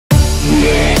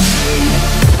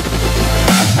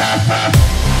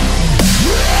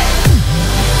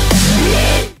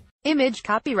Image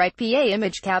copyright PA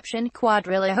image caption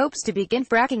Quadrilla hopes to begin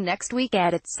fracking next week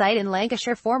at its site in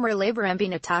Lancashire. Former Labour MP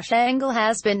Natasha Engel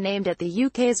has been named as the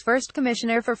UK's first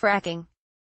commissioner for fracking.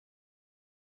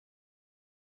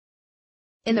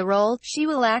 In the role, she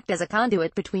will act as a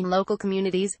conduit between local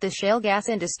communities, the shale gas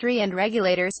industry and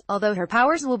regulators, although her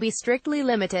powers will be strictly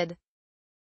limited.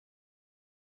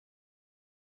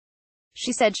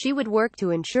 She said she would work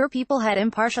to ensure people had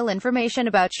impartial information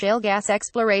about shale gas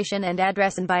exploration and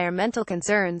address environmental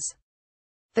concerns.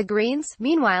 The Greens,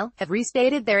 meanwhile, have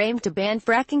restated their aim to ban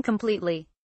fracking completely.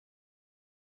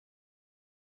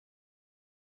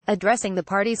 Addressing the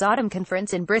party's autumn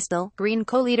conference in Bristol, Green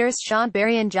co-leaders Sean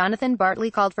Berry and Jonathan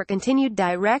Bartley called for continued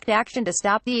direct action to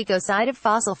stop the ecocide of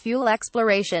fossil fuel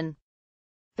exploration.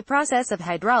 The process of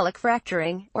hydraulic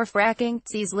fracturing, or fracking,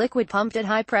 sees liquid pumped at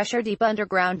high pressure deep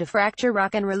underground to fracture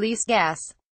rock and release gas.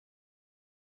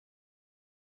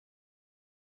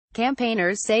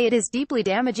 Campaigners say it is deeply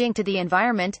damaging to the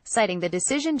environment, citing the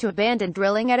decision to abandon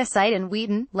drilling at a site in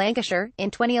Wheaton, Lancashire,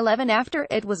 in 2011 after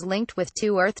it was linked with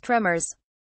 2 earth tremors.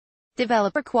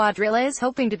 Developer Quadrilla is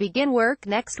hoping to begin work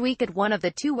next week at one of the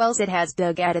 2 wells it has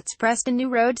dug at its Preston New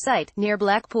Road site, near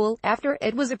Blackpool, after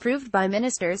it was approved by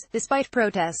ministers, despite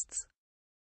protests.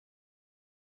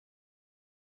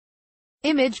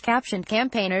 Image captioned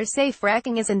campaigners say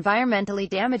fracking is environmentally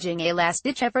damaging. A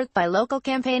last-ditch effort by local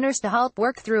campaigners to halt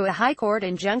work through a High Court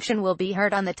injunction will be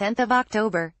heard on the 10th of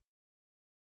October.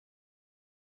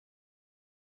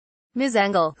 Ms.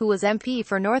 Engel, who was MP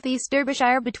for North East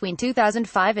Derbyshire between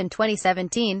 2005 and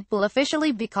 2017, will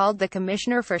officially be called the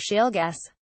Commissioner for Shale Gas.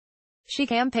 She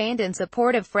campaigned in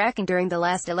support of fracking during the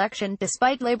last election,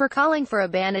 despite Labour calling for a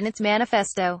ban in its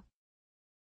manifesto.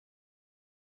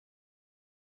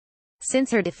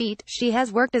 Since her defeat, she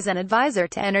has worked as an advisor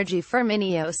to energy firm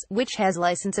Ineos, which has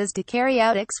licenses to carry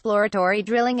out exploratory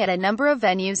drilling at a number of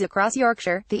venues across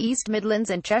Yorkshire, the East Midlands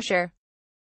and Cheshire.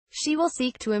 She will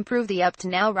seek to improve the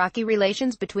up-to-now rocky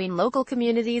relations between local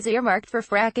communities earmarked for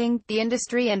fracking, the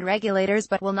industry and regulators,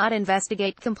 but will not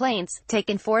investigate complaints, take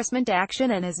enforcement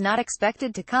action and is not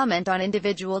expected to comment on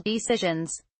individual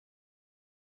decisions.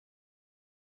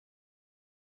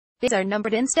 Days are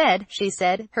numbered instead, she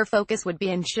said. Her focus would be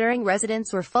ensuring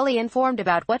residents were fully informed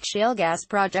about what shale gas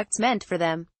projects meant for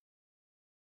them.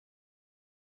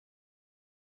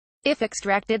 If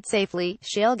extracted safely,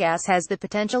 shale gas has the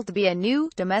potential to be a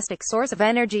new, domestic source of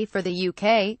energy for the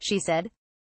UK, she said.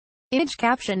 Image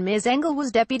caption Ms. Engel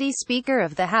was Deputy Speaker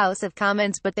of the House of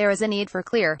Commons, but there is a need for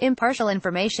clear, impartial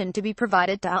information to be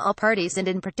provided to all parties and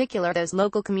in particular those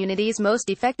local communities most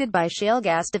affected by shale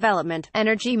gas development.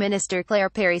 Energy Minister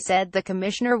Claire Perry said the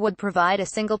Commissioner would provide a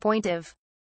single point of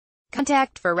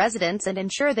contact for residents and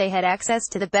ensure they had access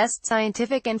to the best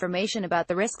scientific information about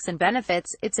the risks and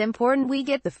benefits. It's important we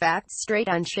get the facts straight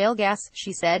on shale gas,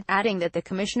 she said, adding that the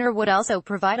Commissioner would also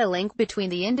provide a link between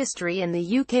the industry and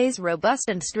the UK's robust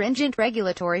and stringent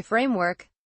regulatory framework.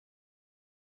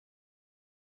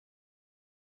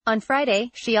 On Friday,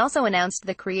 she also announced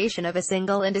the creation of a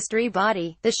single industry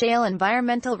body, the Shale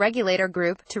Environmental Regulator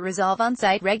Group, to resolve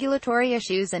on-site regulatory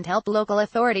issues and help local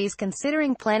authorities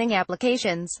considering planning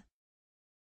applications.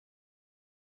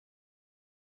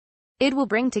 It will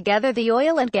bring together the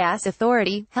Oil and Gas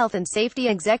Authority, Health and Safety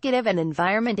Executive and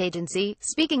Environment Agency.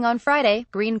 Speaking on Friday,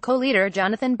 Green co-leader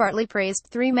Jonathan Bartley praised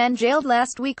 3 men jailed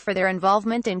last week for their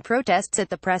involvement in protests at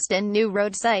the Preston New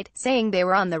Road site, saying they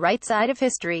were on the right side of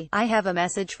history. I have a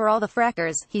message for all the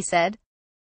frackers, he said.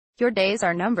 Your days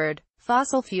are numbered.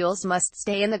 Fossil fuels must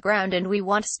stay in the ground and we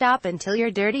won't stop until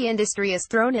your dirty industry is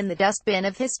thrown in the dustbin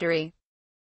of history.